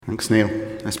Thanks, Neil.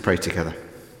 Let's pray together.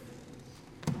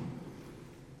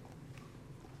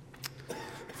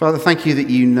 Father, thank you that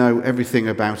you know everything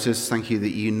about us. Thank you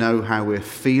that you know how we're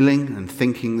feeling and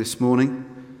thinking this morning.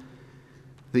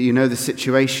 That you know the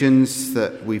situations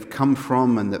that we've come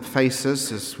from and that face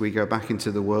us as we go back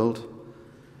into the world.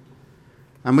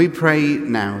 And we pray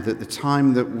now that the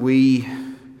time that we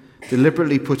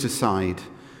deliberately put aside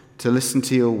to listen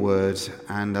to your word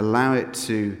and allow it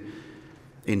to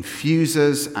infuse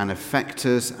us and affect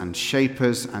us and shape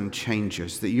us and change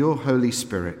us, that your Holy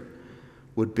Spirit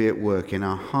would be at work in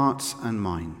our hearts and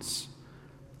minds,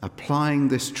 applying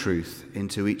this truth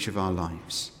into each of our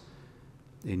lives.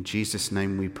 In Jesus'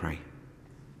 name we pray.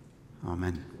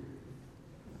 Amen.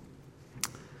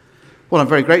 Well, I'm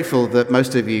very grateful that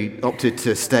most of you opted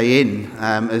to stay in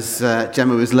as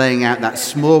Gemma was laying out that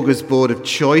smorgasbord of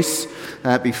choice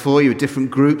before you, different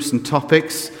groups and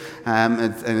topics.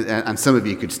 And some of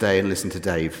you could stay and listen to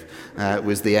Dave,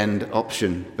 was the end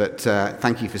option. But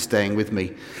thank you for staying with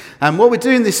me. What we're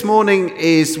doing this morning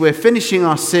is we're finishing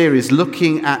our series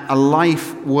looking at a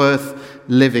life worth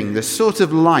living, the sort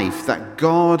of life that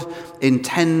God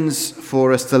intends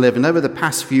for us to live. And over the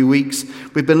past few weeks,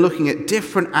 we've been looking at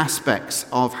different aspects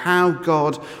of how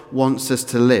God wants us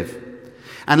to live.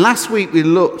 And last week we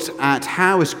looked at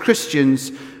how, as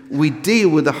Christians, we deal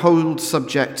with the whole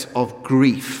subject of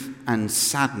grief and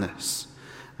sadness.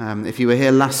 If you were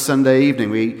here last Sunday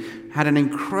evening, we had an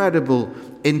incredible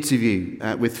interview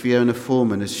with Fiona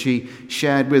Foreman as she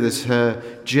shared with us her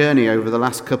journey over the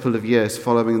last couple of years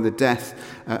following the death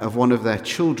of one of their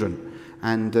children,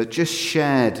 and just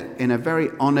shared in a very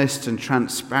honest and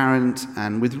transparent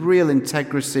and with real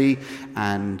integrity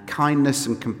and kindness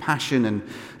and compassion and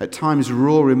at times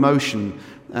raw emotion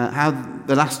how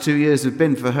the last 2 years have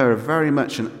been for her very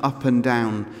much an up and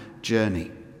down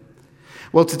journey.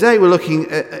 Well, today we're looking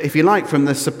at, if you like, from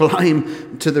the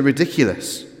sublime to the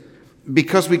ridiculous,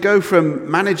 because we go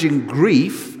from managing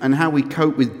grief and how we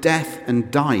cope with death and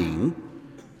dying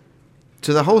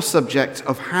to the whole subject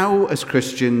of how, as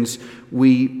Christians,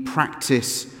 we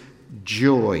practice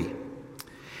joy.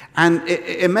 And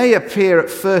it may appear at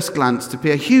first glance to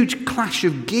be a huge clash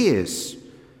of gears.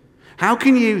 How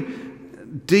can you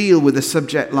deal with a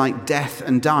subject like death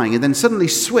and dying and then suddenly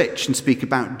switch and speak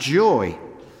about joy?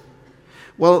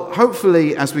 Well,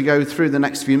 hopefully, as we go through the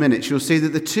next few minutes, you'll see that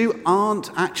the two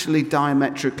aren't actually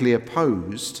diametrically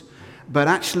opposed, but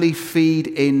actually feed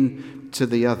into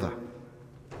the other.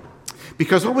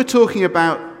 Because what we're talking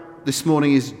about this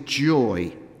morning is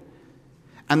joy,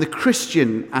 and the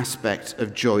Christian aspect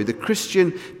of joy, the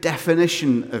Christian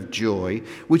definition of joy,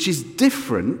 which is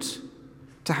different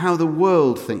to how the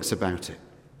world thinks about it.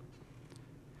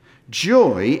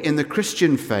 Joy in the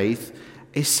Christian faith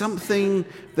is something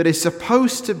that is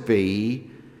supposed to be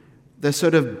the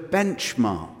sort of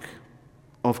benchmark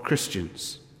of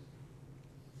Christians.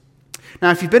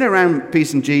 Now, if you've been around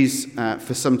P&G's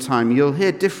for some time, you'll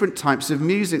hear different types of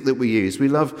music that we use. We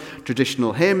love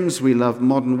traditional hymns, we love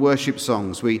modern worship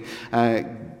songs. We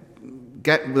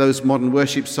get those modern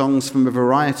worship songs from a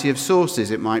variety of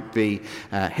sources. It might be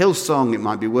Hillsong, it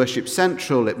might be Worship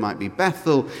Central, it might be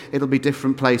Bethel, it'll be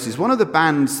different places. One of the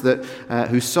bands that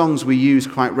whose songs we use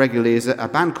quite regularly is a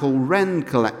band called Wren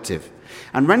Collective.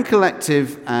 And Wren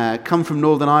Collective come from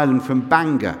Northern Ireland, from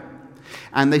Bangor.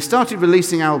 And they started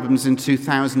releasing albums in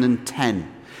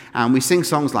 2010. And we sing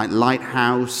songs like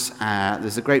Lighthouse.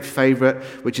 There's a great favourite,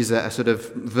 which is a sort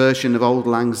of version of Auld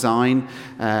Lang Syne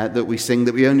that we sing,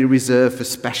 that we only reserve for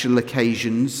special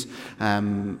occasions,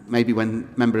 maybe when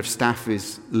a member of staff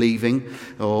is leaving,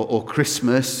 or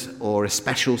Christmas, or a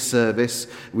special service.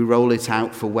 We roll it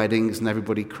out for weddings and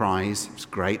everybody cries. It's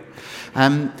great.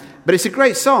 But it's a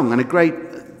great song and a great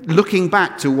looking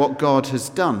back to what God has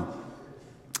done.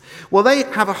 Well, they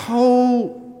have a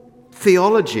whole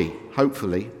theology,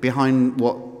 hopefully, behind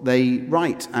what they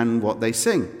write and what they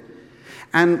sing.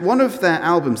 And one of their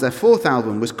albums, their fourth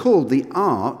album, was called The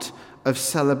Art of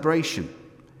Celebration.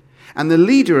 And the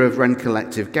leader of Wren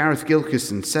Collective, Gareth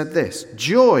Gilkison, said this: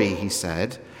 "Joy," he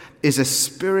said, "is a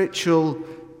spiritual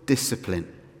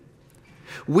discipline.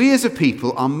 We as a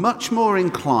people are much more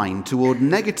inclined toward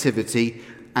negativity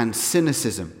and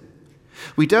cynicism.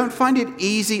 We don't find it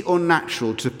easy or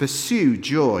natural to pursue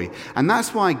joy, and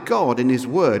that's why God, in his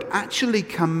word, actually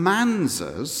commands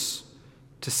us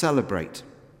to celebrate.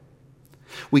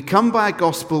 We come by a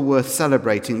gospel worth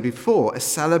celebrating before a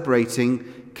celebrating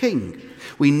King.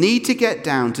 We need to get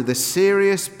down to the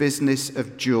serious business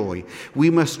of joy.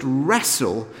 We must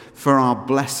wrestle for our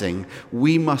blessing.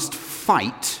 We must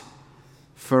fight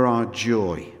for our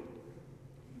joy."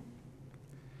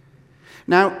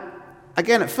 Now,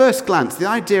 again, at first glance, the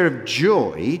idea of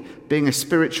joy being a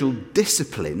spiritual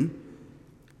discipline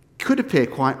could appear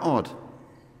quite odd.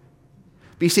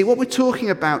 But you see, what we're talking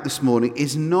about this morning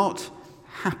is not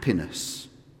happiness.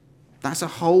 That's a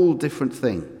whole different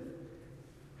thing.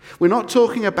 We're not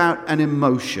talking about an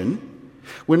emotion.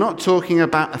 We're not talking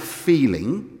about a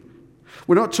feeling.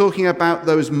 We're not talking about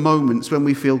those moments when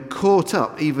we feel caught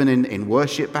up, even in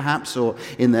worship perhaps, or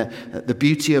in the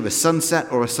beauty of a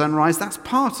sunset or a sunrise. That's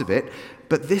part of it.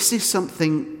 But this is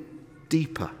something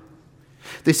deeper.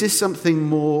 This is something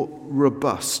more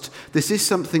robust. This is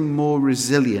something more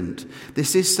resilient.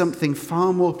 This is something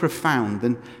far more profound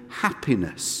than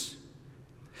happiness.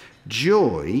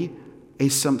 Joy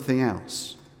is something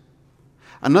else.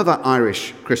 Another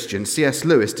Irish Christian, C.S.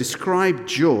 Lewis, described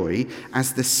joy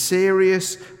as the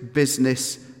serious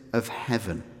business of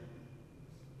heaven.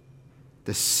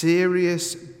 The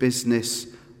serious business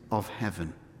of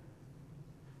heaven.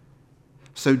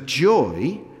 So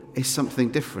joy is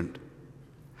something different.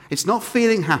 It's not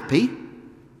feeling happy.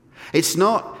 It's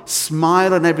not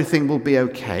smile and everything will be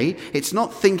okay. It's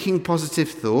not thinking positive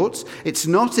thoughts. It's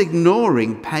not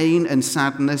ignoring pain and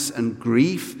sadness and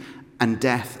grief and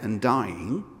death and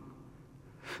dying.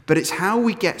 But it's how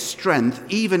we get strength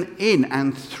even in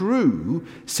and through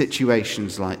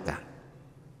situations like that.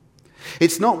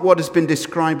 It's not what has been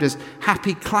described as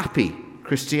happy-clappy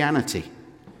Christianity.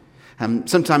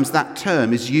 Sometimes that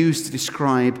term is used to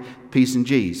describe P's and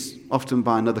G's, often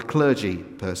by another clergy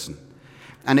person.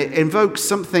 And it invokes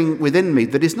something within me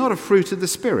that is not a fruit of the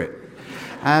Spirit.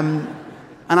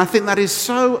 And I think that is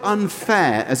so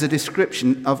unfair as a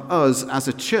description of us as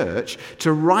a church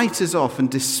to write us off and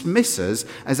dismiss us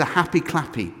as a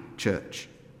happy-clappy church.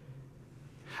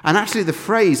 And actually the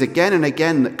phrase again and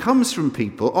again that comes from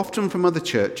people, often from other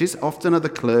churches, often other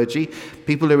clergy,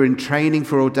 people who are in training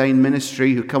for ordained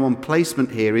ministry who come on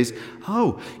placement here is,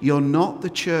 oh, you're not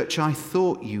the church I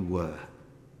thought you were.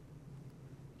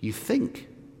 You think.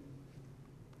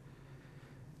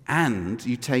 And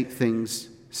you take things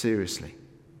seriously.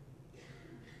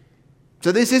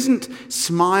 So this isn't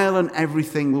smile and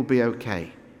everything will be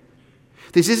okay.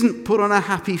 This isn't put on a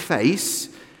happy face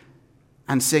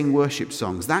and sing worship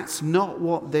songs. That's not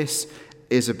what this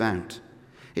is about.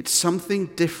 It's something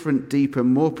different, deeper,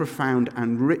 more profound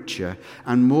and richer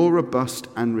and more robust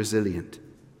and resilient.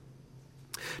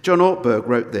 John Ortberg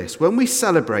wrote this: when we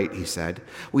celebrate, he said,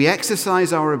 we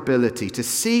exercise our ability to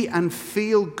see and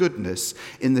feel goodness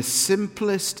in the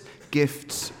simplest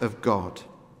gifts of God.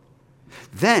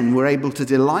 Then we're able to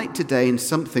delight today in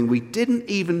something we didn't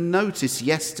even notice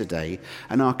yesterday,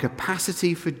 and our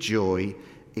capacity for joy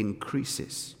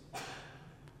increases.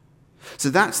 So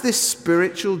that's this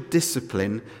spiritual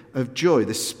discipline of joy,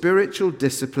 the spiritual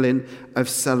discipline of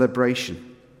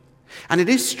celebration. And it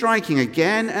is striking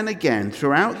again and again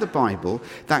throughout the Bible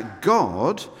that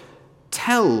God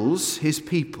tells his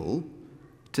people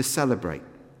to celebrate,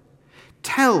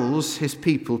 tells his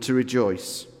people to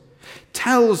rejoice,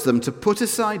 tells them to put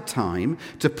aside time,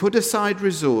 to put aside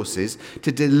resources,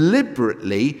 to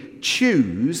deliberately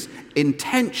choose,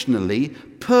 intentionally,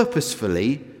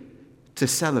 purposefully to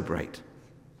celebrate.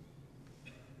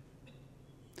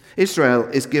 Israel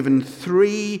is given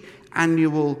 3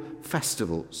 annual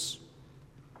festivals.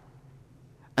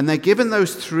 And they're given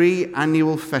those 3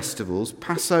 annual festivals,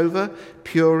 Passover,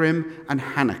 Purim, and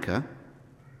Hanukkah,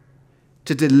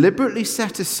 to deliberately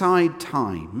set aside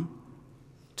time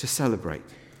to celebrate,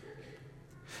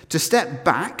 to step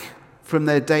back from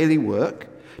their daily work,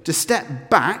 to step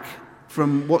back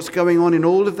from what's going on in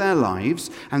all of their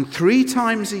lives, and 3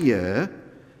 times a year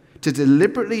to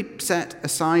deliberately set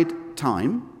aside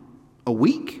time, a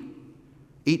week,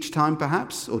 each time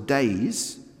perhaps, or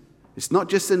days. It's not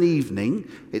just an evening,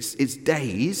 it's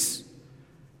days,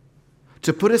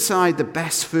 to put aside the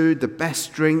best food, the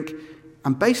best drink,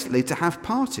 and basically to have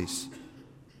parties.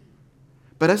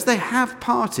 But as they have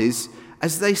parties,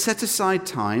 as they set aside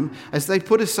time, as they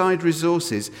put aside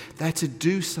resources, they're to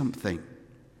do something.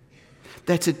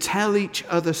 They're to tell each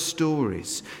other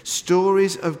stories,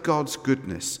 stories of God's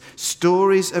goodness,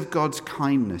 stories of God's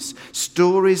kindness,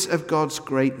 stories of God's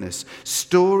greatness,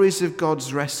 stories of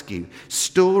God's rescue,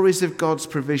 stories of God's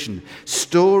provision,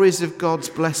 stories of God's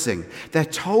blessing. They're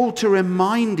told to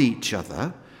remind each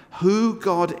other who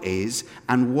God is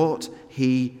and what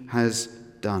he has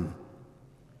done.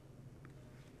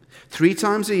 3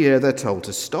 times a year they're told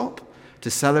to stop, to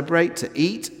celebrate, to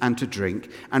eat, and to drink,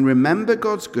 and remember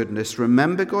God's goodness,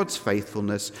 remember God's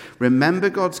faithfulness, remember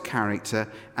God's character,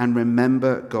 and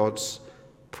remember God's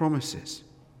promises.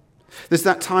 There's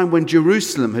that time when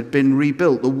Jerusalem had been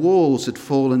rebuilt, the walls had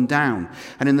fallen down.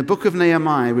 And in the book of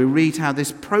Nehemiah, we read how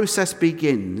this process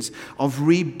begins of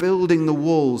rebuilding the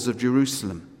walls of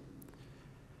Jerusalem.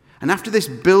 And after this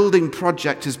building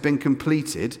project has been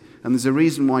completed, and there's a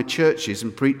reason why churches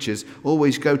and preachers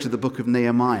always go to the book of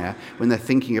Nehemiah when they're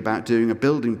thinking about doing a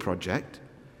building project,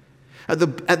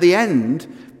 at the end,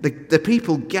 the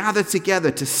people gather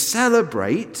together to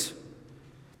celebrate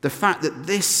the fact that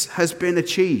this has been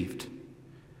achieved.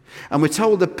 And we're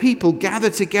told the people gather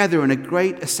together in a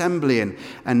great assembly,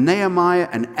 and Nehemiah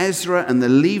and Ezra and the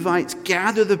Levites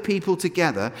gather the people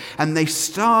together, and they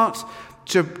start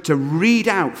to read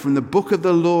out from the book of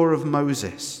the law of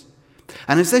Moses.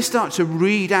 And as they start to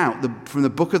read out from the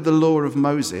book of the law of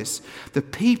Moses, the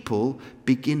people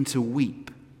begin to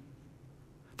weep.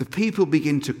 The people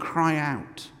begin to cry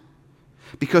out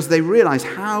because they realize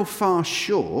how far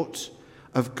short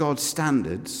of God's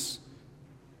standards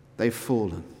they've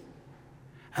fallen.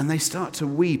 And they start to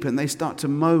weep, and they start to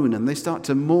moan, and they start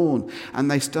to mourn, and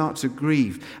they start to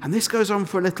grieve. And this goes on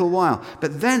for a little while.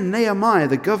 But then Nehemiah,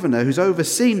 the governor who's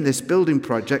overseen this building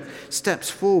project, steps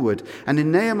forward. And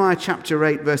in Nehemiah chapter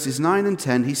 8, verses 9 and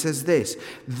 10, he says this: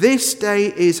 "This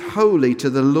day is holy to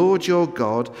the Lord your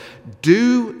God.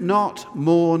 Do not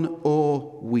mourn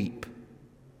or weep.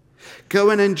 Go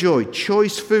and enjoy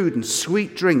choice food and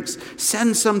sweet drinks.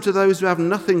 Send some to those who have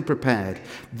nothing prepared.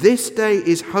 This day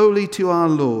is holy to our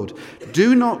Lord.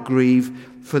 Do not grieve,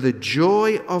 for the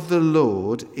joy of the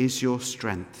Lord is your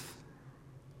strength."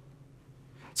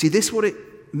 See, this is what it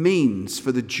means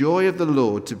for the joy of the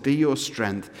Lord to be your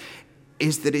strength,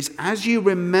 is that it's as you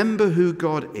remember who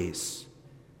God is,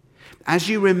 as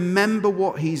you remember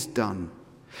what he's done,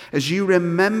 as you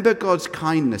remember God's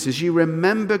kindness, as you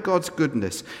remember God's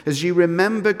goodness, as you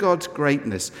remember God's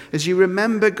greatness, as you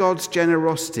remember God's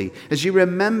generosity, as you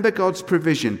remember God's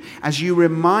provision, as you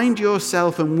remind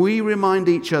yourself and we remind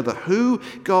each other who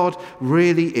God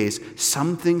really is,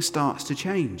 something starts to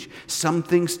change.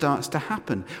 Something starts to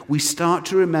happen. We start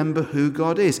to remember who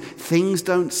God is. Things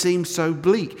don't seem so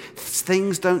bleak.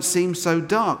 Things don't seem so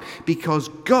dark because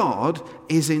God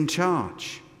is in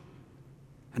charge.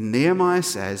 And Nehemiah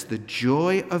says, the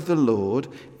joy of the Lord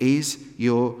is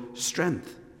your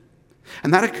strength.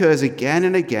 And that occurs again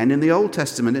and again in the Old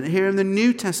Testament. And here in the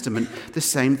New Testament, the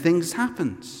same thing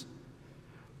happens.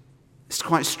 It's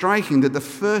quite striking that the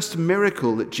first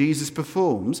miracle that Jesus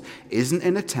performs isn't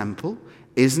in a temple,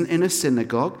 isn't in a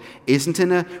synagogue, isn't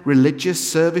in a religious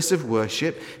service of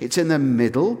worship. It's in the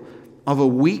middle of a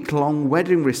week-long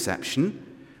wedding reception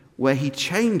where he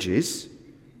changes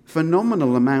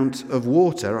phenomenal amount of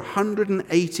water,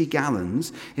 180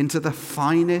 gallons, into the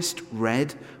finest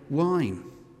red wine.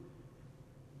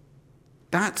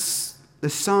 That's the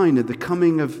sign of the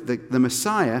coming of the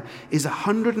Messiah, is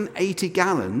 180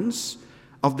 gallons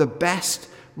of the best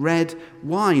red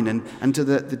wine. And to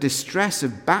the distress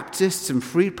of Baptists and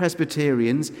Free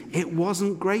Presbyterians, it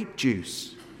wasn't grape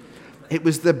juice. It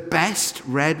was the best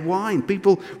red wine.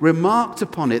 People remarked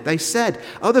upon it. They said,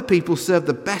 other people serve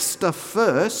the best stuff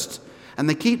first, and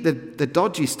they keep the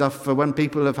dodgy stuff for when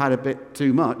people have had a bit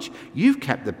too much. You've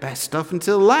kept the best stuff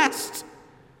until last.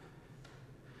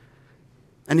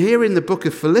 And here in the book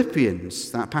of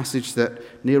Philippians, that passage that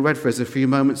Neil read for us a few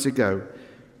moments ago,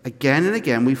 again and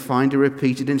again we find a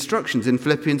repeated instructions. In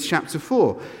Philippians chapter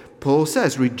 4, Paul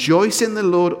says, "Rejoice in the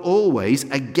Lord always.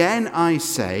 Again I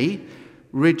say,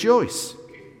 rejoice."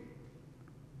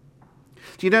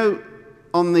 Do you know,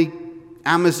 on the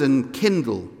Amazon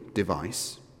Kindle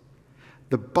device,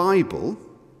 the Bible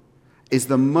is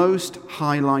the most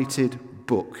highlighted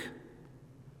book.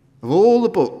 Of all the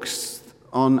books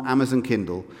on Amazon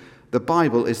Kindle, the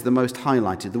Bible is the most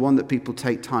highlighted, the one that people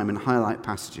take time and highlight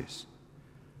passages.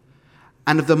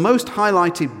 And of the most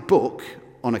highlighted book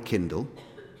on a Kindle,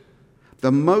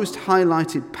 the most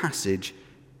highlighted passage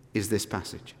is this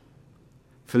passage.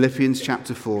 Philippians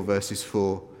chapter 4, verses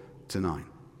 4 to 9.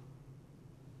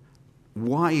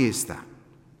 Why is that?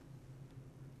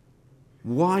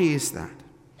 Why is that?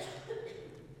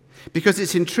 Because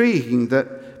it's intriguing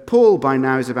that Paul by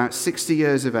now is about 60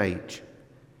 years of age.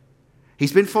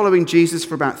 He's been following Jesus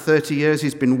for about 30 years.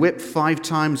 He's been whipped 5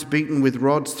 times, beaten with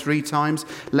rods 3 times,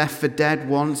 left for dead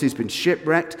once. He's been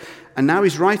shipwrecked. And now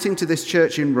he's writing to this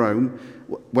church in Rome,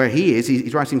 where he is.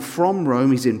 He's writing from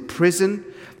Rome. He's in prison.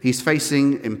 He's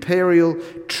facing imperial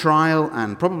trial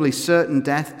and probably certain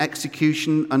death,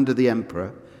 execution under the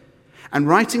emperor. And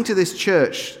writing to this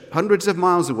church hundreds of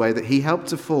miles away that he helped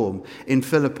to form in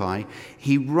Philippi,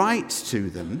 he writes to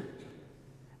them,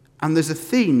 and there's a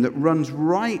theme that runs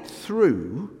right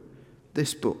through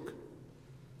this book.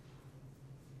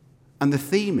 And the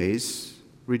theme is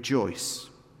rejoice.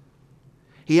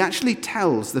 He actually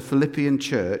tells the Philippian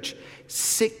church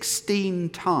 16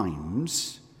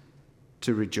 times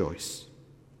to rejoice.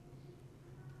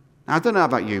 Now, I don't know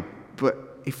about you,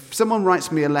 but if someone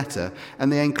writes me a letter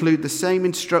and they include the same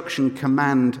instruction,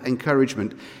 command,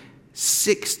 encouragement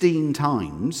 16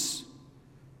 times,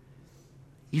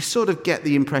 you sort of get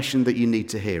the impression that you need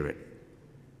to hear it.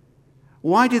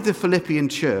 Why did the Philippian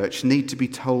church need to be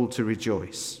told to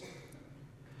rejoice?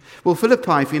 Well,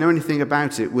 Philippi, if you know anything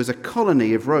about it, was a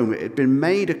colony of Rome. It had been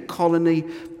made a colony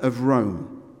of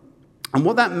Rome. And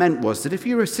what that meant was that if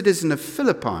you were a citizen of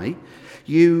Philippi,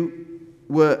 you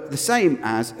were the same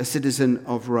as a citizen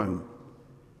of Rome.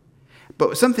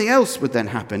 But something else would then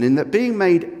happen, in that being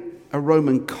made a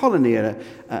Roman colony,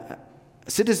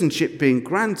 citizenship being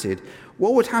granted,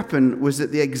 what would happen was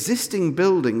that the existing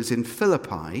buildings in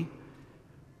Philippi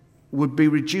would be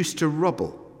reduced to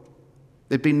rubble.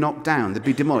 They'd be knocked down, they'd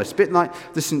be demolished. A bit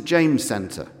like the St. James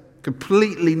Centre,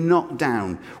 completely knocked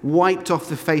down, wiped off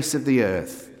the face of the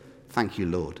earth. Thank you,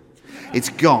 Lord. It's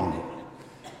gone.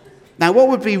 Now, what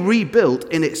would be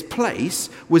rebuilt in its place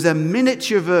was a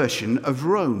miniature version of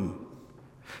Rome.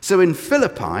 So in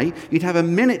Philippi, you'd have a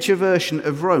miniature version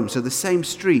of Rome, so the same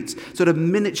streets, sort of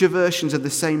miniature versions of the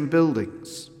same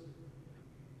buildings.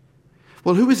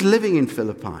 Well, who was living in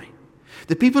Philippi?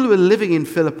 The people who were living in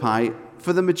Philippi,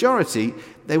 for the majority,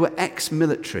 they were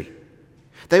ex-military.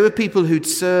 They were people who'd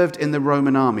served in the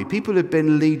Roman army, people who'd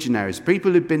been legionaries,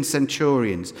 people who'd been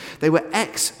centurions. They were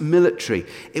ex-military.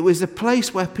 It was a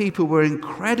place where people were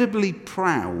incredibly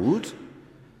proud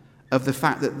of the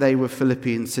fact that they were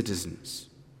Philippian citizens.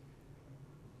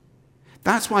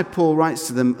 That's why Paul writes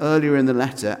to them earlier in the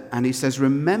letter, and he says,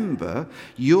 remember,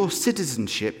 your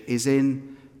citizenship is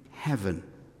in heaven.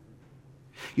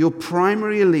 Your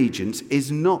primary allegiance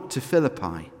is not to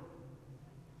Philippi.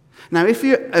 Now, if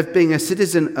you're being a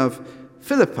citizen of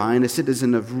Philippi and a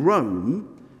citizen of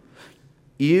Rome,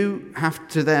 you have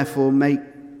to therefore make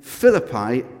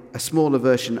Philippi a smaller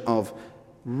version of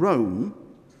Rome.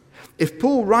 If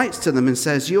Paul writes to them and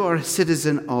says, you are a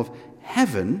citizen of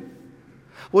heaven,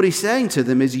 what he's saying to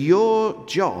them is your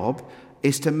job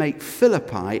is to make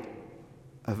Philippi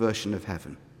a version of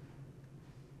heaven.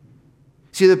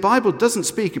 See, the Bible doesn't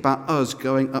speak about us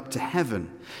going up to heaven.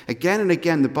 Again and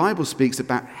again, the Bible speaks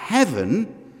about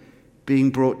heaven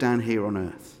being brought down here on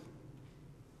earth.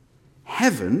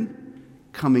 Heaven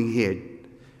coming here.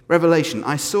 Revelation,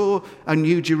 I saw a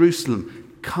new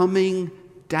Jerusalem coming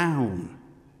down.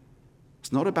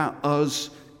 It's not about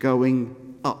us going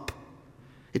up.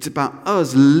 It's about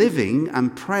us living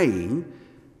and praying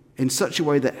in such a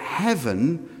way that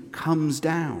heaven comes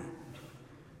down.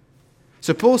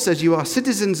 So Paul says you are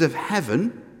citizens of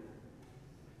heaven.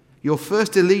 Your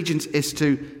first allegiance is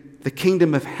to the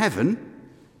kingdom of heaven,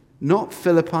 not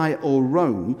Philippi or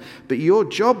Rome. But your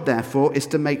job, therefore, is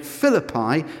to make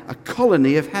Philippi a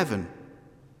colony of heaven.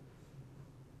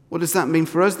 What does that mean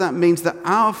for us? That means that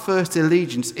our first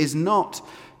allegiance is not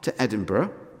to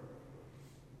Edinburgh.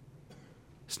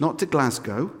 It's not to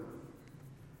Glasgow.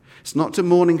 It's not to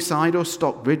Morningside or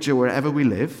Stockbridge or wherever we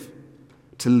live,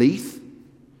 to Leith.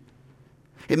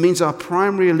 It means our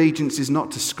primary allegiance is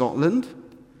not to Scotland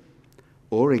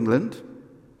or England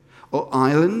or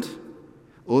Ireland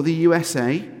or the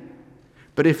USA,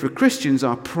 but if we're Christians,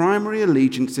 our primary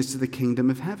allegiance is to the kingdom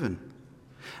of heaven.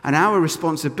 And our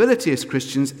responsibility as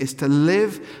Christians is to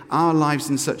live our lives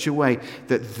in such a way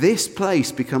that this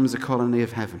place becomes a colony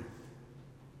of heaven.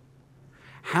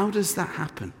 How does that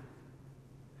happen?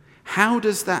 How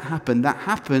does that happen? That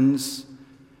happens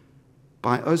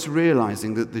by us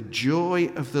realizing that the joy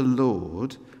of the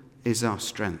Lord is our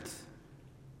strength.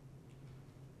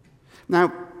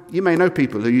 Now, you may know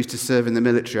people who used to serve in the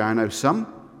military. I know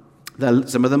some.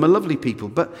 Some of them are lovely people,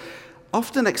 but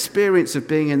often experience of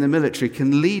being in the military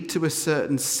can lead to a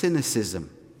certain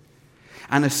cynicism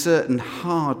and a certain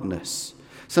hardness,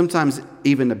 sometimes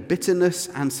even a bitterness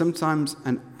and sometimes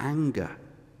an anger.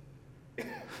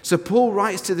 So Paul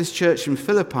writes to this church in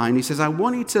Philippi and he says, I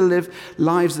want you to live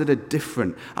lives that are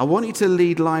different. I want you to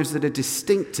lead lives that are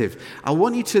distinctive. I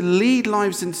want you to lead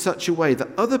lives in such a way that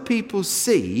other people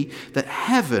see that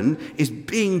heaven is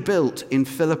being built in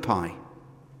Philippi.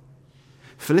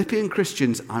 Philippian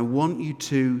Christians, I want you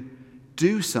to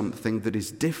do something that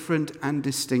is different and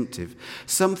distinctive,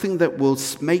 something that will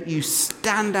make you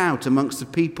stand out amongst the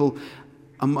people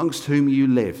amongst whom you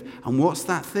live. And what's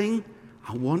that thing?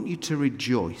 I want you to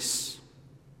rejoice.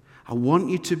 I want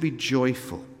you to be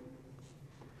joyful.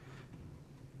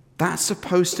 That's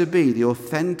supposed to be the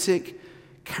authentic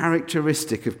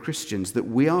characteristic of Christians, that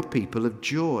we are people of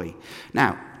joy.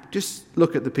 Now, just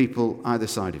look at the people either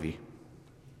side of you.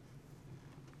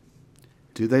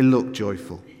 Do they look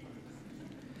joyful?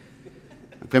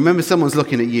 Okay, remember, someone's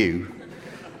looking at you,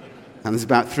 and there's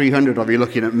about 300 of you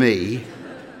looking at me.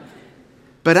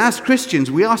 But as Christians,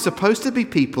 we are supposed to be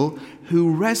people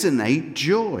who resonate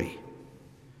joy.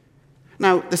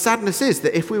 Now, the sadness is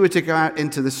that if we were to go out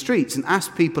into the streets and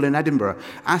ask people in Edinburgh,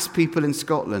 ask people in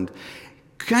Scotland,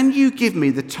 can you give me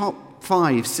the top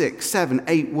 5, 6, 7,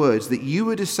 8 words that you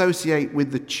would associate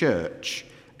with the church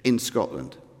in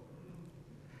Scotland?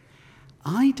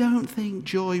 I don't think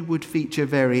joy would feature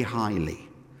very highly.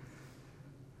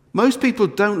 Most people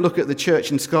don't look at the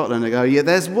church in Scotland and go, yeah,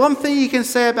 there's one thing you can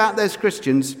say about those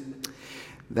Christians,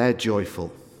 they're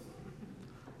joyful.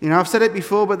 You know, I've said it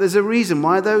before, but there's a reason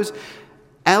why those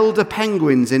elder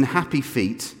penguins in Happy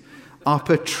Feet are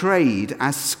portrayed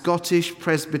as Scottish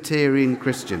Presbyterian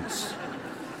Christians.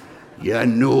 You're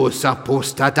no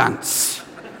supposed to dance.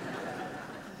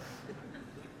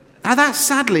 Now that,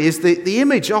 sadly, is the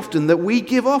image often that we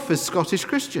give off as Scottish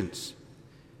Christians.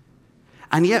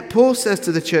 And yet Paul says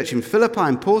to the church in Philippi,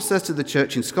 and Paul says to the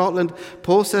church in Scotland,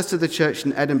 Paul says to the church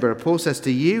in Edinburgh, Paul says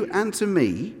to you and to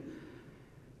me,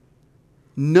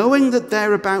 knowing that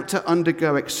they're about to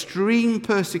undergo extreme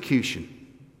persecution,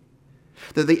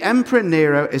 that the Emperor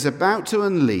Nero is about to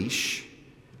unleash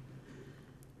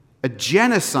a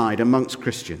genocide amongst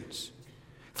Christians.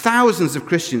 Thousands of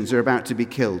Christians are about to be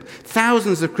killed.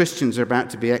 Thousands of Christians are about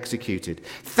to be executed.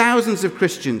 Thousands of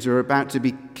Christians are about to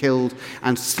be killed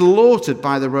and slaughtered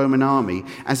by the Roman army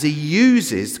as he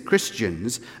uses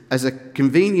Christians as a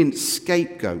convenient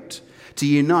scapegoat to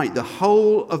unite the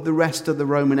whole of the rest of the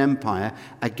Roman Empire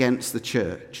against the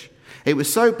church. It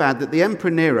was so bad that the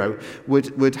Emperor Nero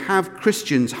would have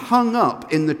Christians hung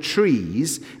up in the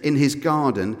trees in his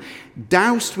garden,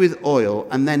 doused with oil,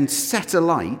 and then set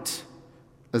alight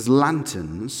as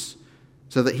lanterns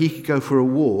so that he could go for a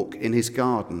walk in his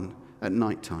garden at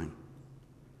night time.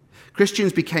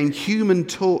 Christians became human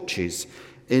torches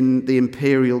in the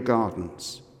imperial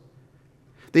gardens.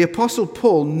 The Apostle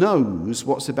Paul knows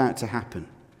what's about to happen.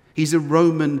 He's a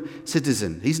Roman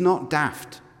citizen. He's not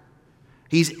daft.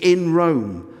 He's in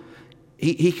Rome.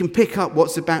 He can pick up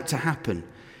what's about to happen.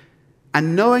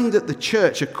 And knowing that the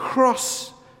church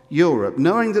across Europe,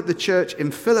 knowing that the church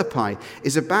in Philippi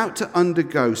is about to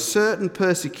undergo certain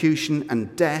persecution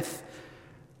and death,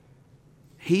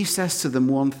 he says to them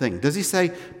one thing. Does he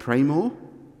say, pray more?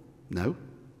 No.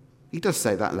 He does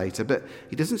say that later, but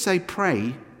he doesn't say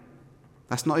pray.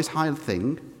 That's not his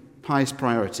highest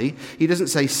priority. He doesn't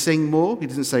say sing more. He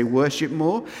doesn't say worship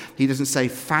more. He doesn't say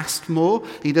fast more.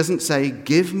 He doesn't say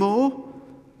give more.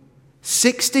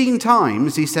 16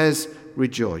 times he says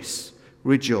rejoice,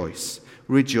 rejoice,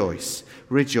 rejoice,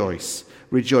 rejoice,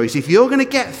 rejoice. If you're going to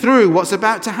get through what's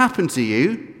about to happen to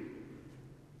you,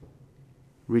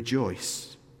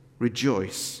 rejoice,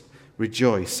 rejoice,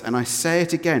 rejoice. And I say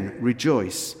it again,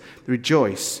 rejoice,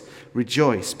 rejoice,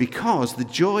 rejoice, because the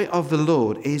joy of the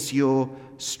Lord is your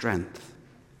strength.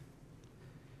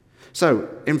 So,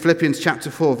 in Philippians chapter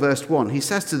 4, verse 1, he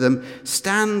says to them,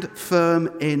 stand firm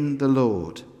in the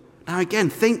Lord. Now again,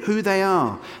 think who they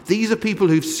are. These are people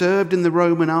who've served in the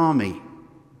Roman army.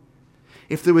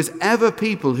 If there was ever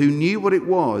people who knew what it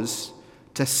was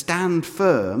to stand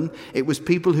firm, it was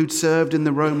people who'd served in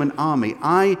the Roman army.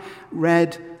 I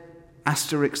read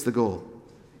Asterix the Gaul.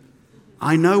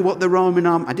 I know what the Roman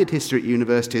army... I did history at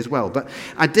university as well, but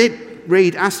I did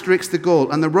read Asterix the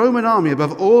Gaul, and the Roman army,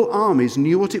 above all armies,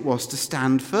 knew what it was to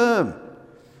stand firm,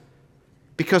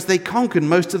 because they conquered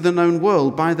most of the known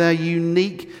world by their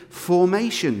unique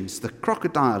formations, the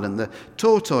crocodile and the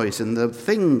tortoise and the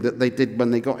thing that they did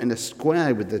when they got in a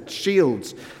square with the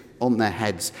shields on their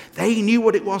heads. They knew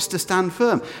what it was to stand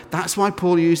firm. That's why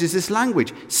Paul uses this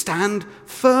language, stand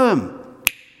firm.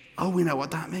 Oh, we know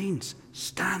what that means.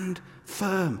 Stand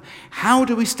firm. How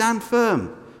do we stand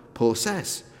firm? Paul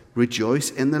says, rejoice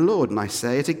in the Lord. And I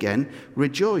say it again,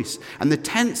 rejoice. And the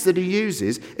tense that he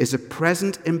uses is a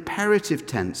present imperative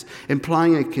tense,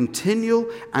 implying a continual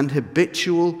and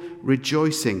habitual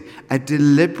rejoicing, a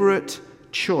deliberate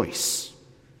choice.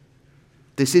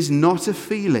 This is not a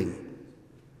feeling.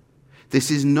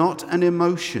 This is not an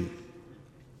emotion.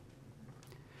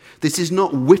 This is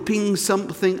not whipping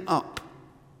something up.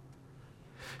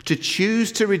 To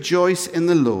choose to rejoice in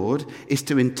the Lord is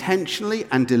to intentionally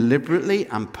and deliberately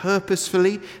and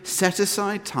purposefully set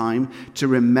aside time to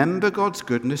remember God's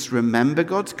goodness, remember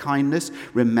God's kindness,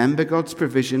 remember God's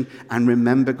provision, and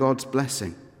remember God's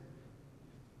blessing.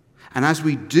 And as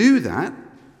we do that,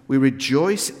 We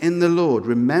rejoice in the Lord,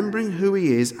 remembering who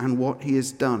he is and what he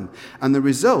has done. And the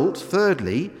result,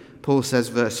 thirdly, Paul says,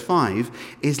 verse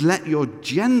 5, is let your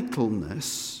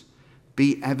gentleness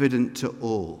be evident to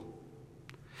all.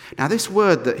 Now, this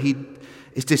word that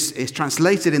is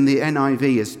translated in the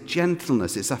NIV as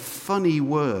gentleness. It's a funny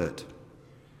word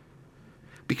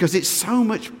because it's so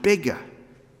much bigger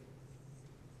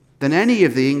than any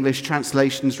of the English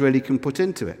translations really can put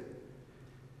into it.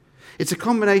 It's a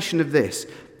combination of this: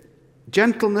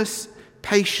 gentleness,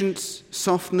 patience,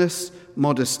 softness,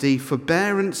 modesty,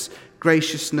 forbearance,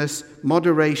 graciousness,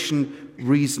 moderation,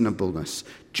 reasonableness,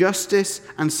 justice,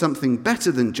 and something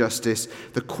better than justice,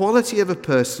 the quality of a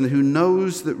person who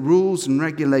knows that rules and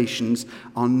regulations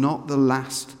are not the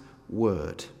last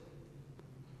word.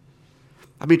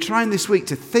 I've been trying this week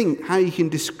to think how you can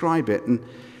describe it, and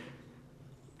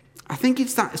I think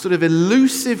it's that sort of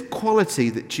elusive quality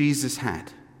that Jesus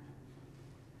had.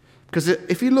 Because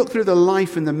if you look through the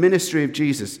life and the ministry of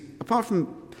Jesus, apart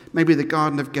from maybe the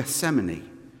Garden of Gethsemane,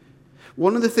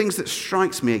 one of the things that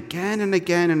strikes me again and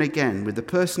again and again with the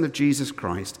person of Jesus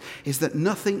Christ is that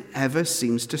nothing ever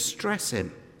seems to stress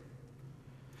him.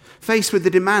 Faced with the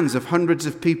demands of hundreds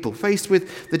of people, faced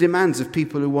with the demands of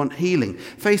people who want healing,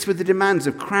 faced with the demands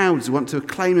of crowds who want to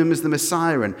acclaim him as the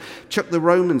Messiah and chuck the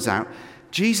Romans out,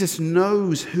 Jesus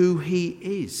knows who he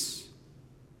is.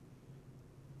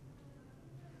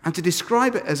 And to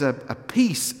describe it as a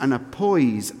peace and a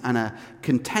poise and a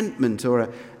contentment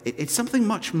it's something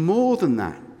much more than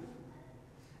that.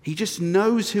 He just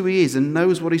knows who he is and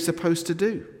knows what he's supposed to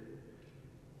do.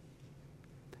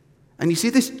 And you see,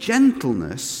 this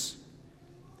gentleness,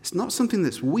 it's not something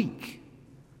that's weak.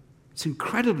 It's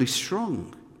incredibly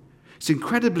strong. It's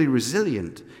incredibly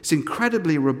resilient. It's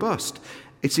incredibly robust.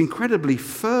 It's incredibly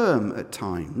firm at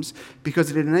times because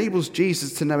it enables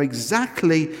Jesus to know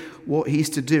exactly what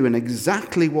he's to do and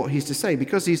exactly what he's to say.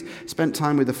 Because he's spent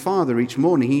time with the Father each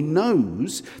morning, he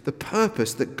knows the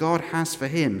purpose that God has for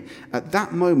him at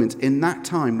that moment, in that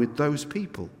time, with those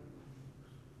people.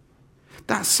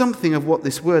 That's something of what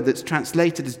this word that's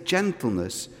translated as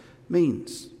gentleness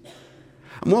means.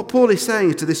 And what Paul is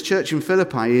saying to this church in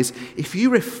Philippi is, if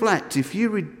you reflect, if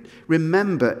you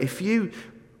remember, if you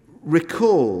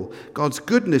recall God's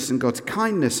goodness and God's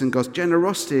kindness and God's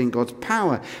generosity and God's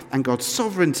power and God's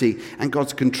sovereignty and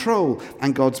God's control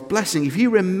and God's blessing, if you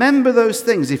remember those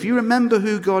things, if you remember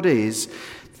who God is,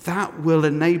 that will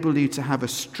enable you to have a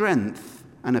strength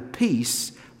and a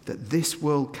peace that this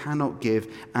world cannot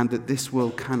give and that this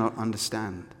world cannot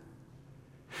understand.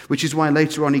 Which is why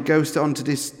later on he goes on to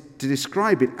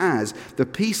describe it as the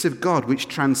peace of God, which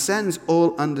transcends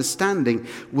all understanding,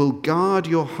 will guard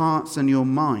your hearts and your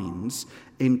minds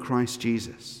in Christ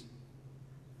Jesus.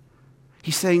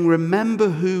 He's saying, remember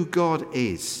who God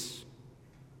is.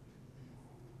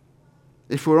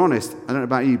 If we're honest, I don't know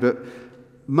about you, but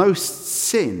most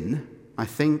sin, I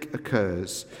think,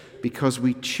 occurs because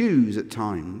we choose at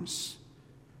times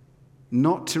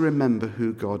not to remember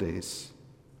who God is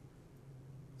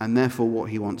and therefore what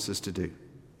he wants us to do.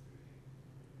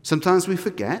 Sometimes we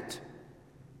forget,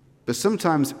 but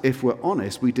sometimes, if we're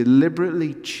honest, we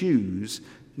deliberately choose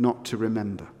not to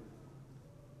remember.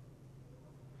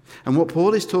 And what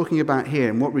Paul is talking about here,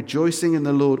 and what rejoicing in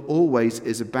the Lord always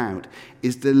is about,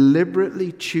 is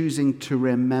deliberately choosing to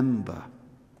remember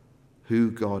who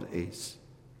God is.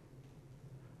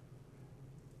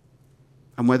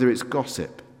 And whether it's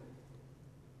gossip,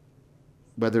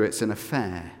 whether it's an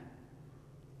affair,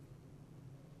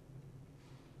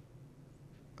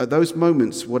 at those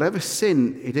moments, whatever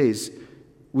sin it is,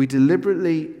 we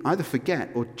deliberately either forget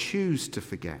or choose to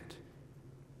forget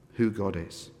who God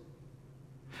is.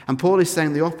 And Paul is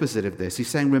saying the opposite of this. He's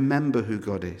saying, remember who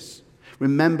God is.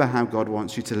 Remember how God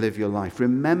wants you to live your life.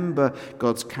 Remember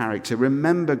God's character.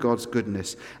 Remember God's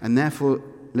goodness. And therefore,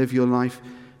 live your life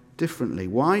differently.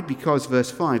 Why? Because, verse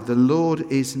 5, the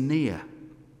Lord is near.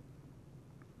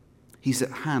 He's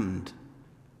at hand.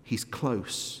 He's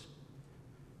close.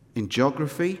 In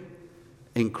geography,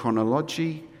 in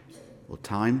chronology, or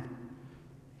time,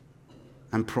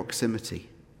 and proximity.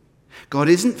 God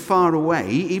isn't far away,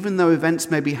 even though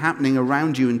events may be happening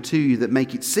around you and to you that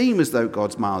make it seem as though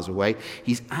God's miles away.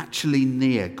 He's actually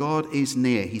near. God is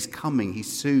near. He's coming. He's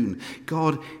soon.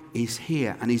 God is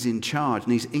here, and he's in charge,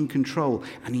 and he's in control,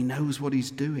 and he knows what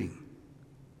he's doing.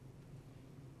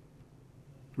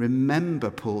 Remember,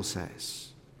 Paul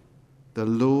says, the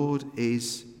Lord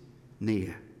is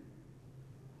near.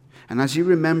 And as you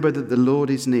remember that the Lord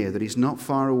is near, that he's not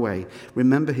far away,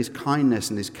 remember his kindness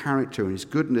and his character and his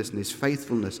goodness and his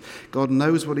faithfulness. God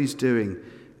knows what he's doing.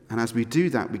 And as we do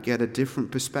that, we get a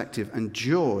different perspective. And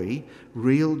joy,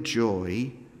 real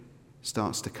joy,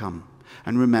 starts to come.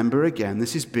 And remember again,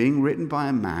 this is being written by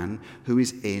a man who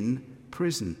is in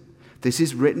prison. This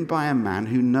is written by a man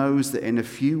who knows that in a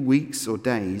few weeks or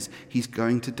days he's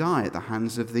going to die at the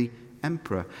hands of the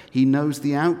emperor. He knows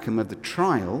the outcome of the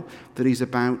trial that he's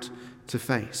about to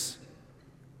face.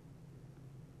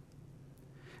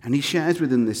 And he shares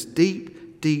with them this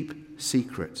deep, deep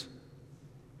secret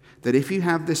that if you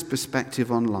have this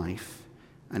perspective on life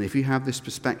and if you have this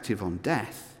perspective on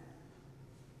death,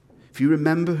 if you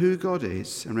remember who God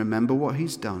is and remember what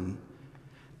he's done,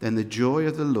 then the joy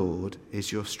of the Lord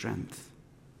is your strength.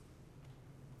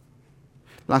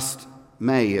 Last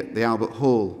May at the Albert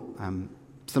Hall,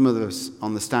 some of us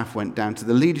on the staff went down to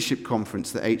the leadership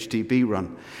conference that HTB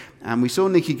run, and we saw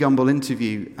Nicky Gumbel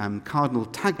interview Cardinal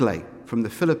Tagle from the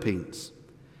Philippines.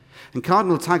 And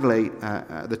Cardinal Tagle,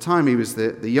 at the time, he was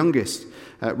the youngest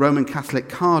Roman Catholic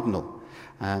cardinal,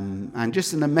 and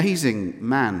just an amazing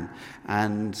man.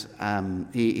 And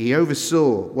he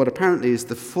oversaw what apparently is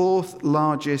the fourth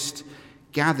largest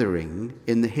gathering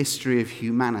in the history of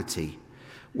humanity,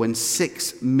 when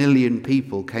 6 million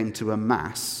people came to a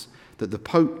mass that the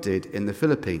Pope did in the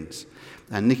Philippines.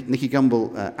 And Nicky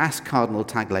Gumbel asked Cardinal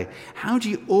Tagle, how do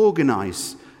you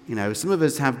organize? Some of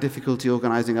us have difficulty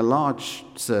organizing a large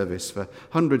service for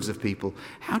hundreds of people.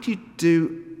 How do you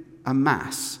do a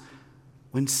mass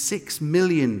when 6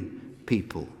 million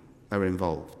people are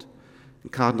involved?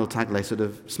 And Cardinal Tagle sort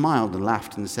of smiled and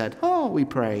laughed and said, we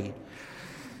pray.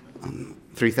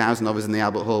 3,000 of us in the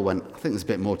Albert Hall went, I think there's a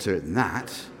bit more to it than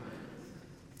that.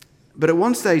 But at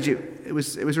one stage, it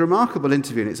was a remarkable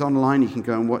interview, and it's online, you can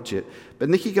go and watch it. But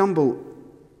Nicky Gumbel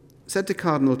said to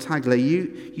Cardinal Tagle,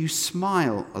 you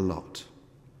smile a lot,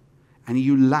 and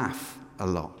you laugh a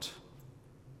lot.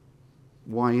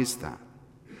 Why is that?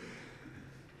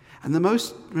 And the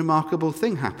most remarkable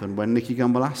thing happened when Nicky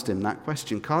Gumbel asked him that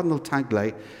question. Cardinal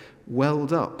Tagle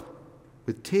welled up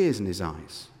with tears in his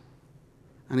eyes.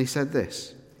 And he said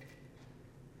this: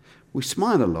 we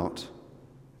smile a lot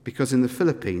because in the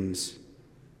Philippines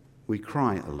we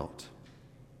cry a lot.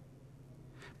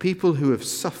 People who have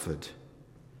suffered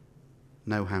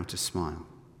know how to smile.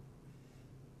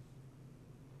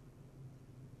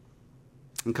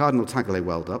 And Cardinal Tagle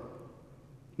welled up,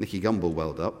 Nicky Gumbel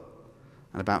welled up,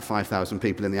 and about 5,000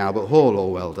 people in the Albert Hall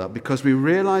all welled up because we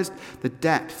realized the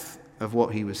depth of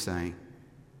what he was saying.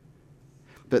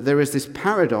 But there is this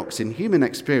paradox in human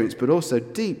experience, but also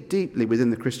deeply within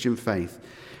the Christian faith,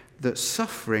 that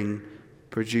suffering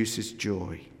produces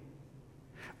joy.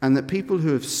 And that people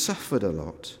who have suffered a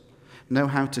lot know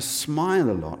how to smile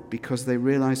a lot because they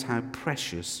realize how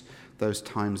precious those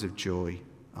times of joy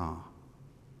are.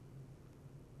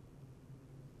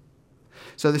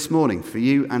 So this morning, for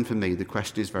you and for me, the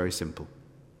question is very simple.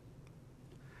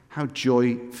 How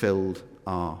joy-filled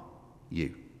are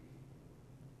you?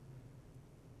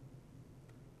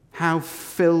 How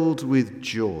filled with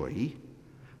joy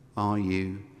are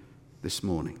you this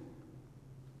morning?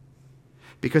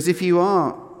 Because if you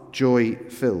are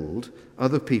joy-filled,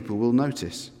 other people will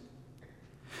notice.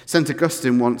 St.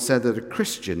 Augustine once said that a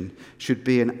Christian should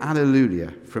be an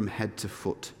alleluia from head to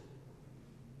foot.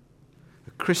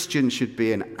 A Christian should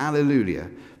be an alleluia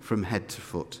from head to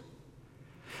foot.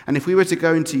 And if we were to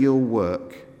go into your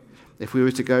work, if we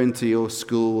were to go into your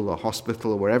school or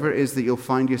hospital or wherever it is that you'll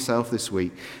find yourself this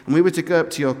week, and we were to go up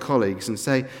to your colleagues and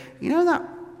say, you know that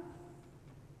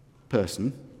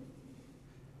person,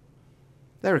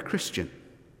 they're a Christian.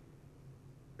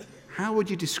 How would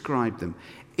you describe them?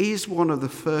 Is one of the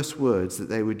first words that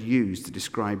they would use to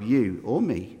describe you or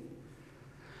me,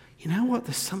 you know what,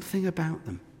 there's something about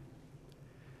them.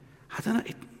 I don't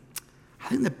know, I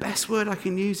think the best word I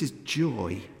can use is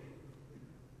joy.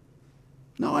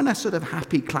 Not in a sort of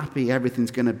happy, clappy,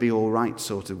 everything's going to be all right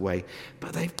sort of way,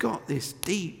 but they've got this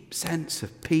deep sense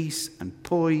of peace and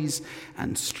poise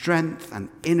and strength and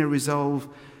inner resolve,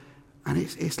 and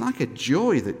it's like a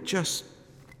joy that just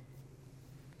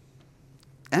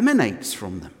emanates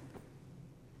from them.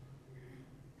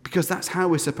 Because that's how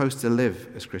we're supposed to live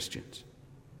as Christians.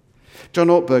 John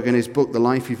Ortberg, in his book, The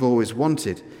Life You've Always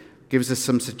Wanted, gives us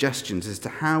some suggestions as to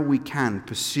how we can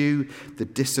pursue the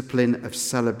discipline of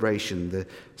celebration, the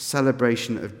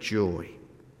celebration of joy.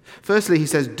 Firstly, he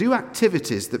says, do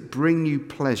activities that bring you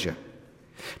pleasure.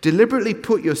 Deliberately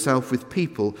put yourself with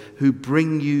people who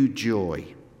bring you joy.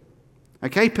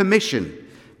 Okay, permission.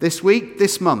 This week,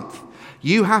 this month,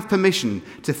 you have permission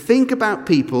to think about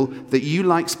people that you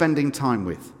like spending time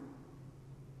with.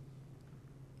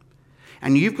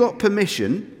 And you've got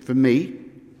permission from me,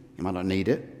 you might not need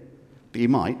it, but you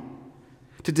might,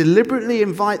 to deliberately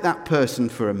invite that person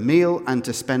for a meal and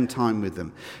to spend time with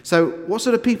them. So what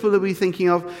sort of people are we thinking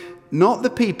of? not the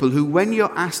people who, when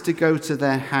you're asked to go to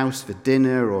their house for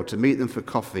dinner or to meet them for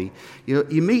coffee,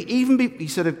 you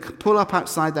sort of pull up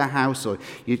outside their house, or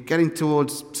you're getting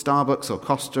towards Starbucks or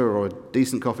Costa or a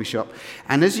decent coffee shop,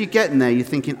 and as you get in there, you're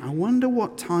thinking, I wonder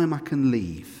what time I can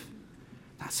leave.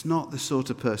 That's not the sort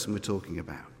of person we're talking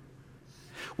about.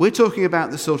 We're talking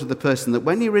about the sort of the person that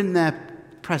when you're in their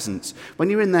presence, when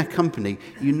you're in their company,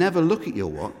 you never look at your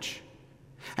watch.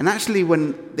 And actually,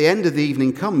 when the end of the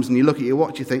evening comes and you look at your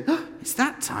watch, you think, oh, it's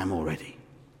that time already.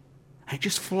 And it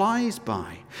just flies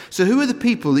by. So who are the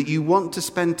people that you want to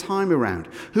spend time around?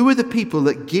 Who are the people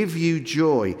that give you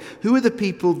joy? Who are the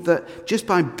people that, just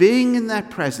by being in their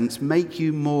presence, make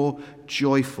you more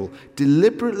joyful?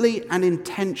 Deliberately and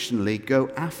intentionally go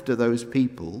after those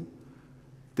people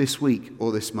this week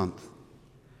or this month.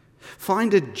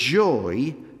 Find a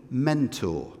joy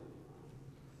mentor.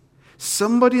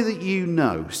 Somebody that you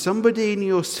know, somebody in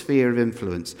your sphere of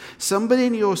influence, somebody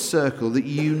in your circle that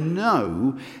you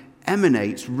know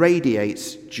emanates,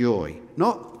 radiates joy.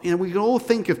 Not, we can all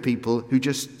think of people who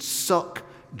just suck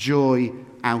joy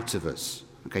out of us.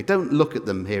 Okay, don't look at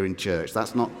them here in church.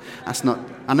 That's not,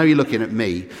 I know you're looking at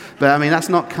me, but that's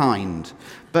not kind.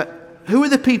 But who are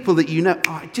the people that you know,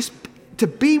 to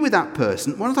be with that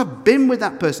person, once I've been with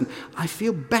that person, I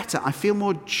feel better. I feel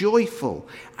more joyful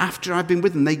after I've been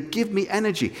with them. They give me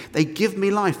energy. They give me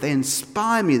life. They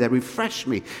inspire me. They refresh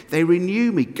me. They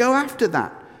renew me. Go after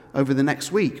that over the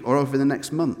next week or over the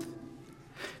next month.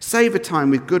 Save a time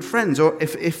with good friends. Or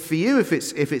if for you, if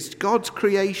it's God's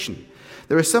creation,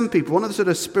 there are some people, one of the sort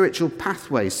of spiritual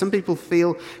pathways, some people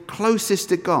feel closest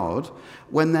to God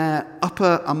when they're up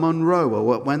a Munro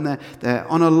or when they're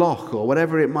on a loch or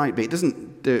whatever it might be. It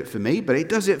doesn't do it for me, but it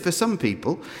does it for some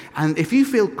people. And if you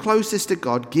feel closest to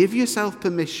God, give yourself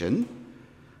permission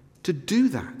to do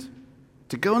that.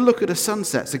 To go and look at a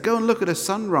sunset, to go and look at a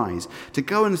sunrise, to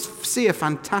go and see a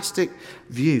fantastic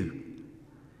view.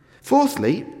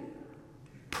 Fourthly,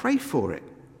 pray for it.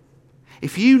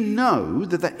 If you know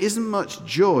that there isn't much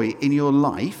joy in your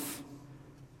life,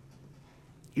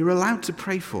 you're allowed to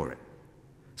pray for it.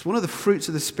 It's one of the fruits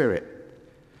of the Spirit.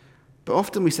 But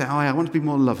often we say, I want to be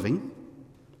more loving.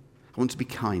 I want to be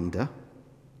kinder.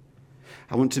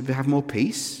 I want to have more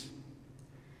peace.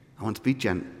 I want to be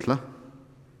gentler.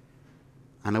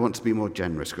 And I want to be more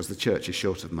generous because the church is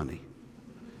short of money.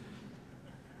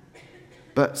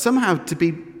 But somehow to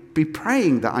be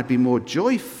praying that I'd be more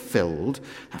joy-filled,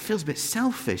 that feels a bit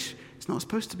selfish. It's not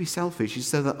supposed to be selfish. It's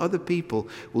so that other people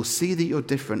will see that you're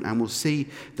different and will see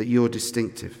that you're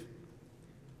distinctive.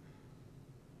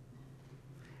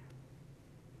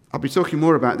 I'll be talking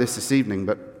more about this evening,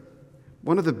 but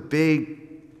one of the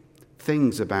big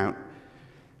things that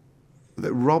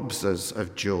robs us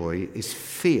of joy is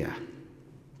fear.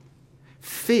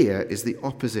 Fear is the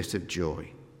opposite of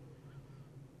joy.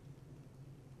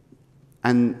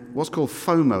 And what's called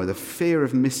FOMO, the fear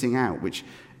of missing out, which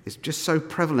is just so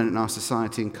prevalent in our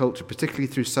society and culture, particularly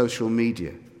through social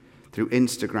media, through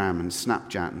Instagram and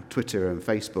Snapchat and Twitter and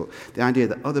Facebook, the idea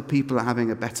that other people are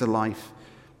having a better life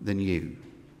than you,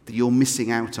 that you're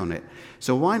missing out on it.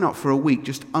 So why not for a week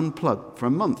just unplug, for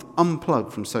a month,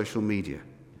 unplug from social media,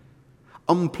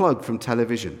 unplug from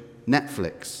television,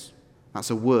 Netflix. That's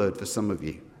a word for some of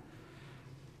you.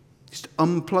 Just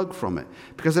unplug from it.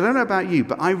 Because I don't know about you,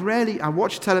 but I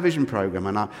watch a television program,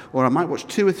 or I might watch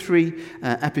 2 or 3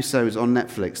 episodes on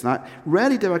Netflix, and I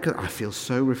rarely do I feel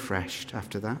so refreshed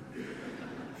after that.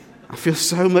 I feel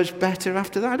so much better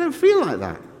after that. I don't feel like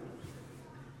that.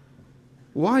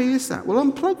 Why is that? Well,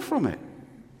 unplug from it.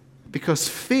 Because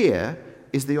fear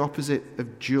is the opposite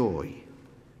of joy.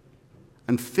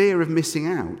 And fear of missing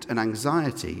out and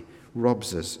anxiety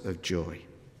robs us of joy.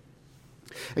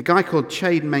 A guy called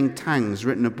Chade Meng Tang has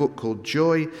written a book called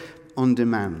Joy on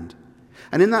Demand.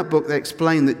 And in that book, they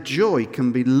explain that joy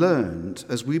can be learned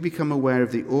as we become aware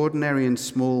of the ordinary and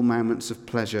small moments of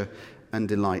pleasure and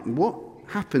delight. And what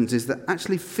happens is that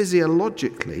actually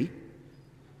physiologically,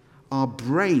 our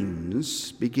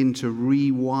brains begin to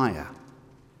rewire.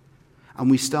 And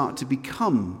we start to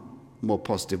become more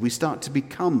positive. We start to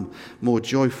become more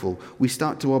joyful. We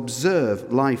start to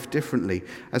observe life differently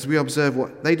as we observe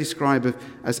what they describe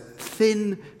as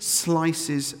thin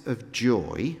slices of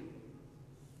joy.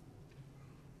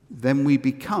 Then we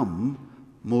become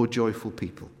more joyful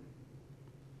people.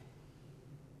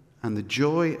 And the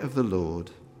joy of the Lord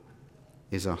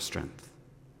is our strength.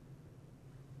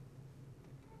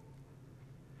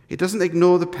 It doesn't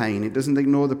ignore the pain. It doesn't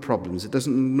ignore the problems. It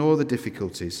doesn't ignore the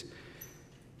difficulties.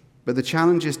 But the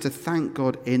challenge is to thank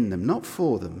God in them, not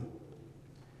for them.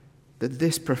 That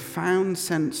this profound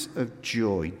sense of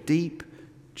joy, deep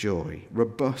joy,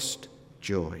 robust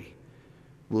joy,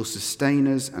 will sustain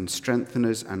us and strengthen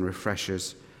us and refresh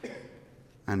us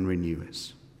and renew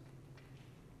us.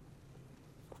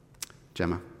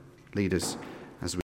 Gemma, lead us